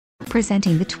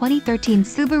Presenting the 2013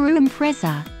 Subaru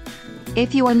Impreza.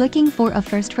 If you are looking for a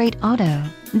first-rate auto,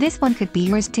 this one could be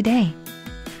yours today.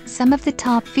 Some of the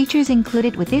top features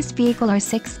included with this vehicle are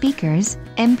 6 speakers,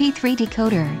 MP3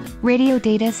 decoder, radio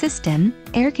data system,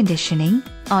 air conditioning,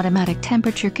 automatic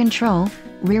temperature control,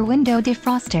 rear window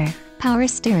defroster, power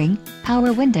steering,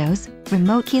 power windows,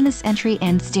 remote keyless entry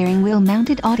and steering wheel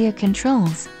mounted audio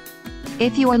controls.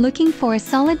 If you are looking for a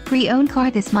solid pre-owned car,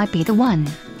 this might be the one.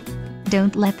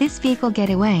 Don't let this vehicle get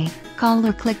away. Call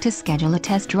or click to schedule a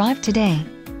test drive today.